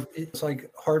 It's hard. It's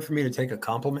hard for me to take a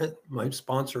compliment. My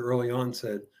sponsor early on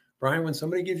said, Brian, when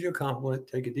somebody gives you a compliment,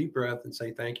 take a deep breath and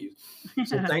say thank you.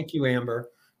 So thank you, Amber.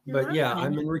 But yeah,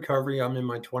 I'm in recovery. I'm in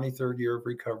my 23rd year of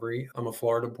recovery. I'm a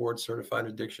Florida board certified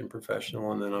addiction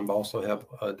professional, and then I also have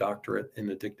a doctorate in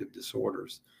addictive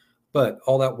disorders. But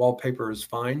all that wallpaper is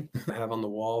fine. I have on the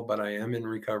wall, but I am in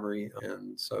recovery.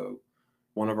 And so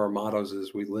one of our mottos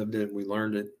is, we lived it, we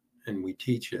learned it, and we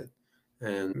teach it.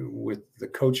 And with the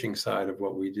coaching side of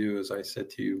what we do, as I said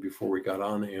to you before we got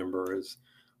on, Amber, is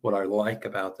what I like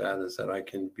about that is that I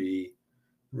can be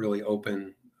really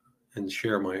open and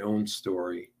share my own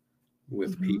story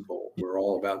with people. We're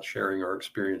all about sharing our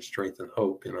experience, strength, and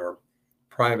hope in our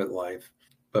private life.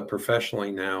 But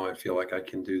professionally now, I feel like I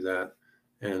can do that.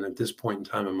 And at this point in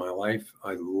time in my life,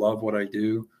 I love what I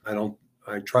do.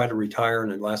 I tried to retire,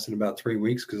 and it lasted about 3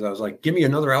 weeks because I was like, give me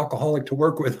another alcoholic to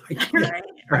work with. I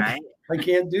can't, I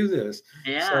can't do this.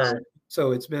 Yeah.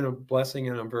 So it's been a blessing,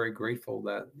 and I'm very grateful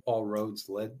that all roads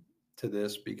led to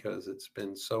this, because it's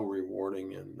been so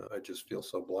rewarding, and I just feel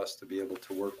so blessed to be able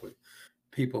to work with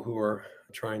people who are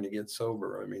trying to get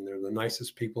sober. I mean, they're the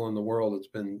nicest people in the world. It's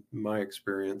been my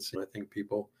experience. And I think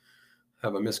people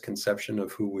have a misconception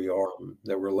of who we are,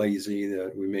 that we're lazy,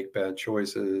 that we make bad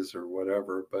choices or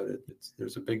whatever. But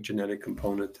there's a big genetic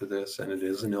component to this, and it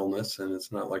is an illness. And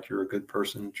it's not like you're a good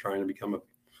person trying to become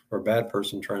or a bad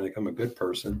person trying to become a good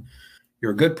person.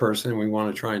 You're a good person, and we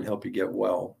want to try and help you get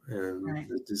well. And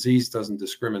the disease doesn't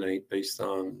discriminate based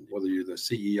on whether you're the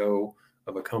CEO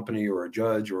of a company or a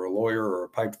judge or a lawyer or a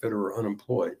pipe fitter or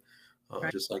unemployed.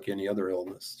 Right. just like any other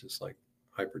illness, just like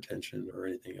hypertension or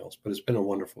anything else. But it's been a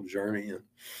wonderful journey, and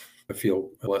I feel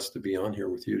blessed to be on here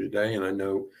with you today. And I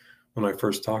know when I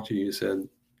first talked to you, you said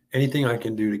anything I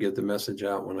can do to get the message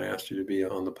out when I asked you to be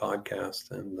on the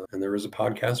podcast. And there is a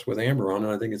podcast with Amber on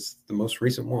it. I think it's the most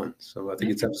recent one. So I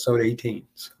think it's episode 18.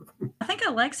 So. I think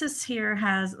Alexis here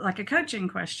has like a coaching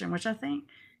question, which I think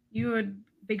you would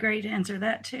be great to answer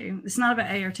that too. It's not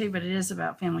about ART, but it is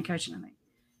about family coaching, I think.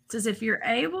 It says, if you're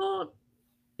able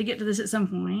to get to this at some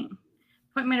point,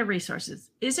 point me to resources.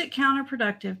 Is it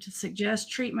counterproductive to suggest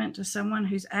treatment to someone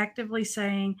who's actively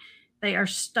saying they are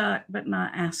stuck but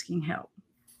not asking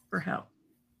for help?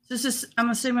 So this is, I'm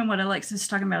assuming what Alexis is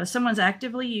talking about is someone's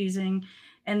actively using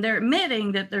and they're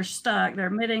admitting that they're stuck. They're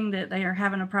admitting that they are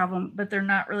having a problem, but they're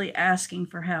not really asking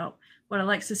for help. What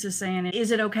Alexis is saying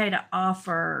is it okay to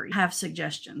have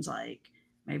suggestions like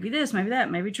maybe this, maybe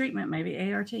that, maybe treatment,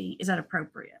 maybe ART? Is that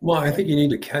appropriate? Well, I think you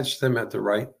need to catch them at the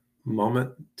right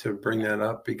moment to bring that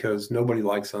up, because nobody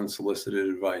likes unsolicited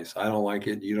advice. I don't like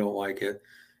it. You don't like it.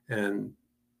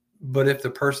 But if the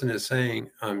person is saying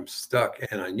I'm stuck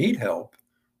and I need help,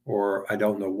 or I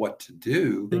don't know what to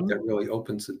do, I think that really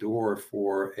opens the door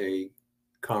for a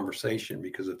conversation,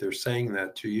 because if they're saying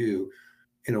that to you,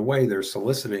 in a way, they're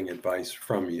soliciting advice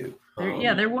from you.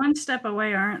 They're one step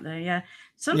away, aren't they? Yeah.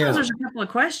 Sometimes there's a couple of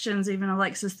questions, even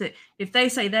Alexis, that if they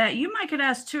say that, you might could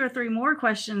ask 2 or 3 more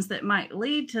questions that might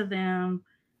lead to them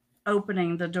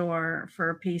opening the door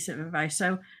for a piece of advice.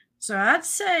 So I'd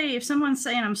say if someone's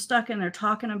saying I'm stuck and they're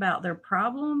talking about their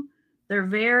problem, they're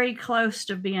very close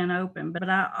to being open. But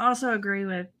I also agree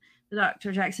with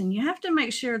Dr. Jackson. You have to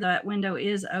make sure that window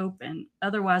is open.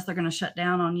 Otherwise, they're going to shut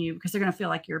down on you because they're going to feel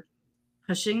like you're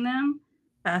pushing them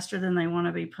faster than they want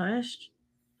to be pushed.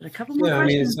 But a couple more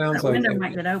questions, it sounds that window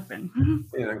might get open.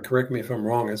 Yeah, correct me if I'm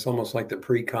wrong. It's almost like the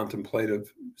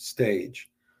pre-contemplative stage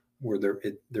where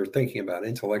they're thinking about it.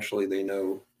 Intellectually, they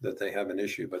know that they have an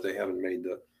issue, but they haven't made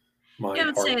the mind. Yeah, I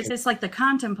would say it's like the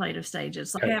contemplative stage.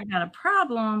 It's like, I've got a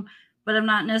problem, but I'm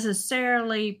not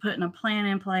necessarily putting a plan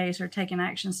in place or taking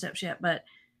action steps yet, but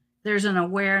there's an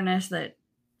awareness that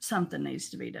something needs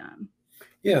to be done.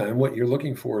 Yeah, and what you're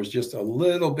looking for is just a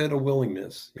little bit of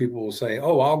willingness. People will say,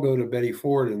 "Oh, I'll go to Betty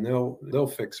Ford and they'll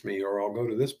fix me," or "I'll go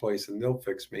to this place and they'll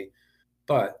fix me."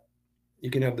 But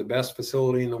you can have the best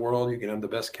facility in the world, you can have the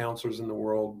best counselors in the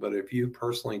world, but if you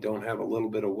personally don't have a little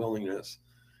bit of willingness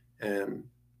and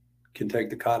can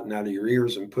take the cotton out of your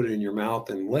ears and put it in your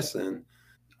mouth and listen,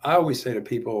 I always say to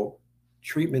people,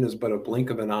 treatment is but a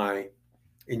blink of an eye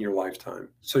in your lifetime.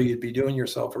 So you'd be doing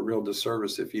yourself a real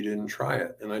disservice if you didn't try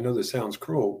it. And I know this sounds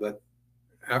cruel, but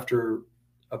after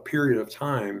a period of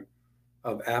time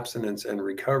of abstinence and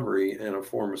recovery and a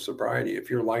form of sobriety, if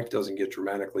your life doesn't get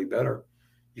dramatically better,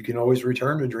 you can always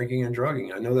return to drinking and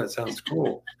drugging. I know that sounds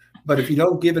cruel, but if you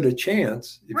don't give it a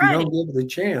chance, it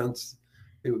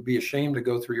would be a shame to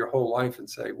go through your whole life and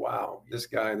say, wow, this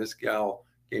guy, this gal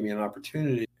gave me an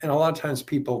opportunity. And a lot of times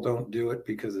people don't do it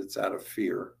because it's out of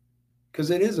fear. Because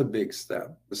it is a big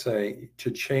step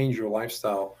to change your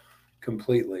lifestyle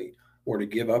completely, or to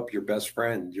give up your best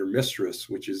friend, your mistress,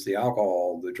 which is the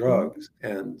alcohol, the drugs.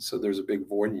 And so there's a big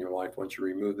void in your life once you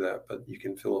remove that, but you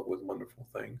can fill it with wonderful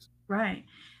things. Right.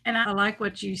 And I like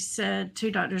what you said to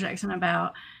Dr. Jackson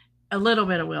about a little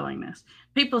bit of willingness.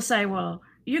 People say, well,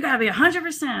 you got to be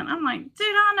 100%. I'm like, dude,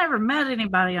 I never met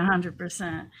anybody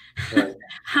 100%. Right.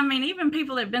 I mean, even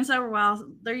people that have been sober a while,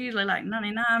 they're usually like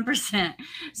 99%.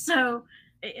 So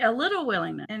a little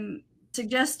willingness, and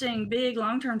suggesting big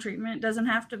long-term treatment doesn't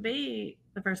have to be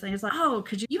the first thing. It's like, oh,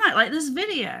 you might like this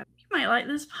video. You might like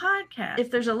this podcast. If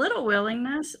there's a little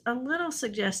willingness, a little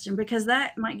suggestion, because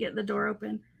that might get the door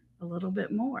open a little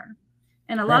bit more.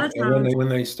 And a lot of times when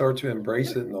they start to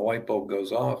embrace it and the light bulb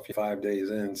goes off 5 days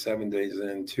in, 7 days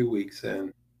in, 2 weeks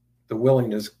in, the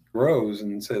willingness grows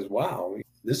and says, wow,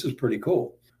 this is pretty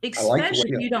cool.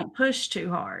 Especially if you don't push too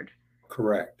hard.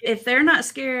 Correct. If they're not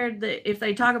scared that if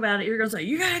they talk about it, you're going to say,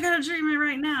 you got to go to treatment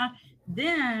right now,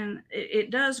 then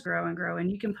it does grow and grow,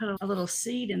 and you can put a little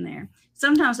seed in there.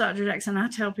 Sometimes, Dr. Jackson, I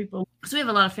tell people, so we have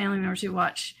a lot of family members who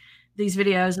watch these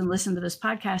videos and listen to this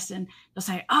podcast, and they'll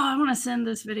say, oh, I want to send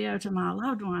this video to my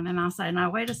loved one. And I'll say, no,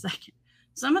 wait a second.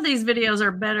 Some of these videos are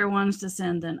better ones to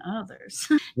send than others.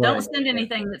 Don't send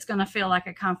anything that's going to feel like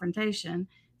a confrontation.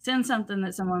 Send something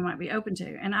that someone might be open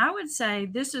to. And I would say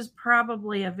this is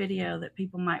probably a video that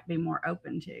people might be more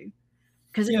open to,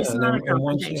 because it's not a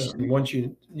confrontation. Once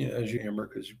you as you, Amber,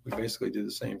 because we basically do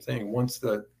the same thing. Once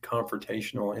the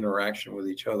confrontational interaction with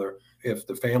each other, if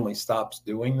the family stops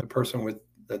doing, the person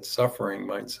that's suffering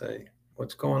might say,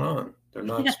 what's going on? They're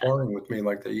not sparring with me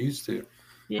like they used to.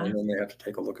 Yeah. And then they have to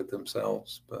take a look at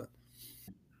themselves. But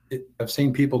I've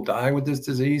seen people die with this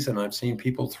disease, and I've seen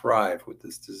people thrive with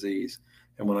this disease.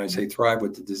 And when I say thrive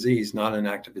with the disease, not an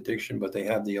active addiction, but they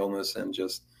have the illness and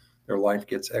just their life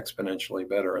gets exponentially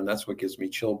better. And that's what gives me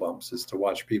chill bumps, is to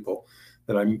watch people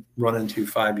that I run into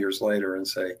 5 years later and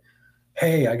say,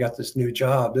 hey, I got this new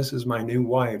job. This is my new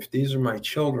wife. These are my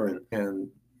children. And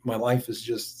my life is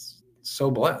just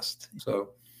so blessed. So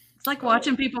it's like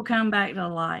watching people come back to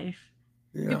life.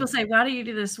 Yeah. People say, why do you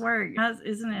do this work?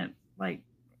 Isn't it like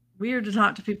weird to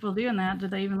talk to people doing that? Do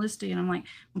they even listen to you? And I'm like,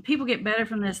 when people get better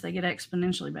from this, they get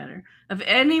exponentially better. Of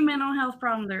any mental health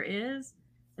problem there is,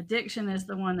 addiction is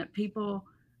the one that people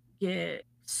get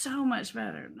so much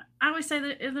better. I always say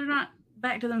that if they're not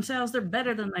back to themselves, they're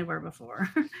better than they were before.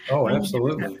 Oh,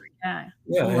 absolutely. Yeah.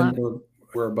 And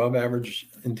we're above average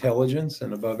intelligence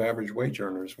and above average wage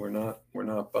earners. We're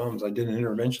not bums. I did an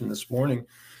intervention this morning,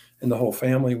 and the whole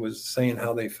family was saying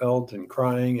how they felt and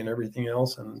crying and everything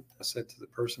else. And I said to the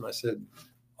person, I said,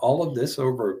 all of this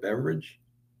over a beverage?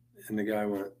 And the guy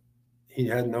went, he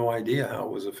had no idea how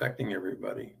it was affecting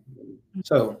everybody.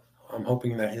 So I'm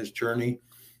hoping that his journey,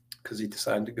 because he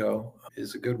decided to go,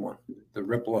 is a good one. The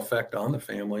ripple effect on the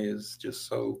family is just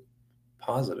so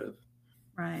positive.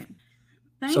 Right.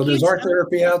 So there's art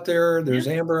therapy out there. There's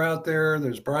Amber out there.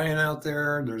 There's Brian out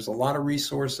there. There's a lot of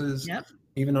resources. Yep.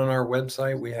 Even on our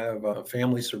website, we have a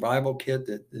family survival kit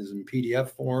that is in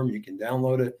PDF form. You can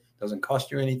download it. Doesn't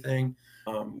cost you anything,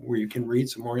 where you can read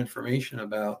some more information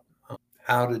about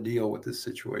how to deal with this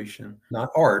situation. Not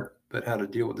art, but how to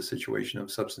deal with the situation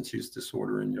of substance use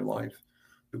disorder in your life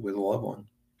with a loved one.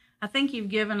 I think you've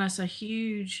given us a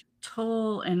huge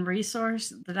tool and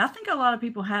resource that I think a lot of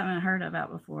people haven't heard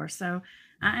about before. So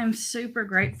I am super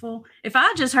grateful. If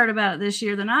I just heard about it this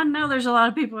year, then I know there's a lot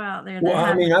of people out there. Well,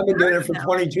 I mean, I've been doing it for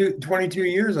 22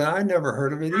 years, and I never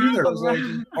heard of it either. I was like,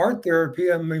 art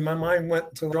therapy. I mean, my mind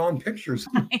went to drawing pictures.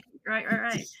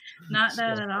 Right. Not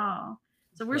that at all.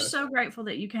 So we're so grateful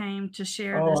that you came to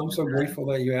share this. I'm so grateful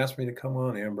that you asked me to come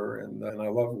on, Amber. And I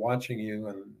love watching you,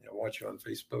 and I watch you on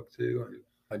Facebook too.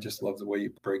 I just love the way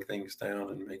you break things down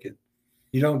and make it.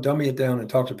 You don't dummy it down and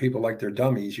talk to people like they're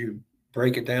dummies. You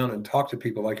break it down and talk to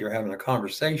people like you're having a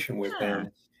conversation with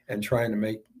them and trying to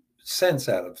make sense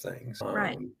out of things.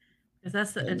 Right. Because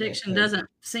that's the addiction doesn't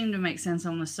seem to make sense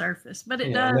on the surface, but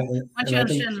it does once you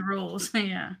understand the rules.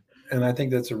 Yeah. And I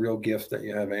think that's a real gift that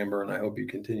you have, Amber, and I hope you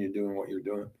continue doing what you're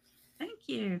doing. Thank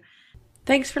you.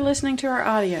 Thanks for listening to our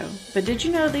audio. But did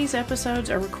you know these episodes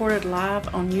are recorded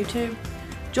live on YouTube?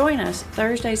 Join us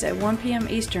Thursdays at 1 p.m.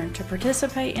 Eastern to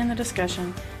participate in the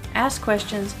discussion, ask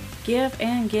questions, give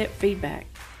and get feedback.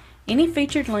 Any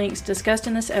featured links discussed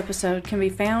in this episode can be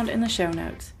found in the show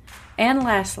notes. And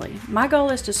lastly, my goal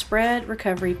is to spread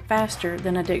recovery faster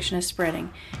than addiction is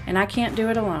spreading, and I can't do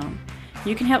it alone.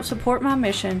 You can help support my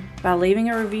mission by leaving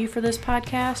a review for this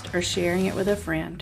podcast or sharing it with a friend.